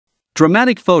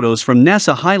Dramatic photos from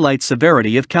NASA highlight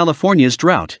severity of California's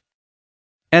drought.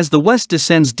 As the West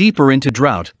descends deeper into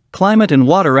drought, climate and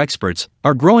water experts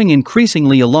are growing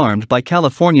increasingly alarmed by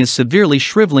California's severely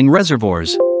shriveling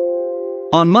reservoirs.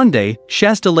 On Monday,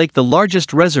 Shasta Lake, the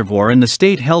largest reservoir in the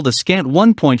state, held a scant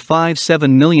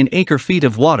 1.57 million acre-feet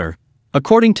of water,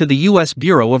 according to the U.S.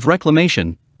 Bureau of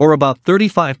Reclamation, or about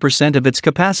 35% of its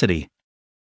capacity.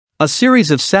 A series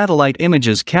of satellite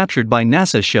images captured by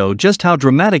NASA show just how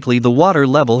dramatically the water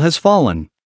level has fallen.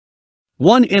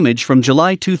 One image from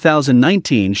July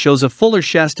 2019 shows a fuller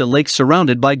Shasta Lake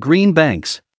surrounded by green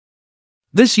banks.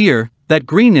 This year, that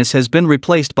greenness has been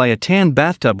replaced by a tan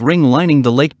bathtub ring lining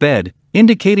the lake bed,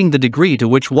 indicating the degree to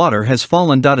which water has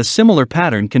fallen. A similar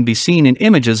pattern can be seen in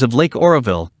images of Lake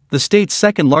Oroville, the state's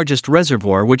second-largest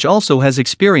reservoir, which also has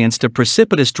experienced a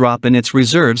precipitous drop in its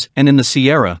reserves, and in the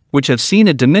Sierra, which have seen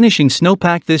a diminishing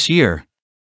snowpack this year.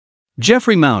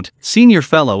 Jeffrey Mount, senior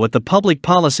fellow at the Public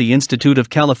Policy Institute of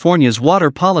California's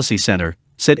Water Policy Center,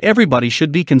 said everybody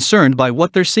should be concerned by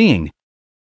what they're seeing.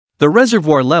 The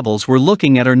reservoir levels we're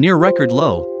looking at are near record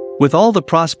low, with all the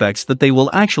prospects that they will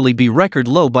actually be record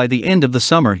low by the end of the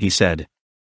summer, he said.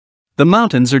 The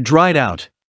mountains are dried out.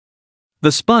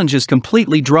 The sponge is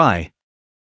completely dry.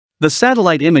 The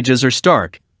satellite images are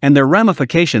stark, and their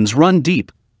ramifications run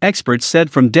deep, experts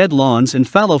said, from dead lawns and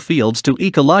fallow fields to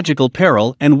ecological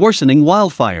peril and worsening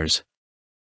wildfires.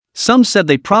 Some said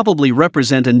they probably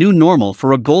represent a new normal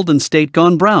for a golden state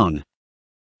gone brown.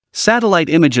 Satellite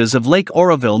images of Lake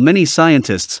Oroville. Many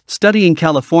scientists studying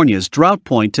California's drought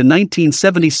point to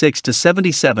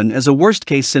 1976-77 as a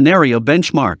worst-case scenario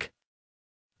benchmark.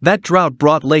 That drought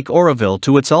brought Lake Oroville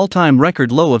to its all-time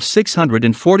record low of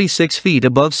 646 feet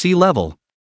above sea level.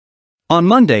 On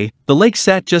Monday, the lake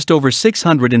sat just over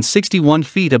 661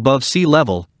 feet above sea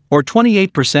level, or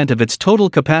 28% of its total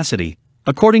capacity,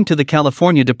 according to the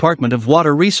California Department of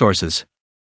Water Resources.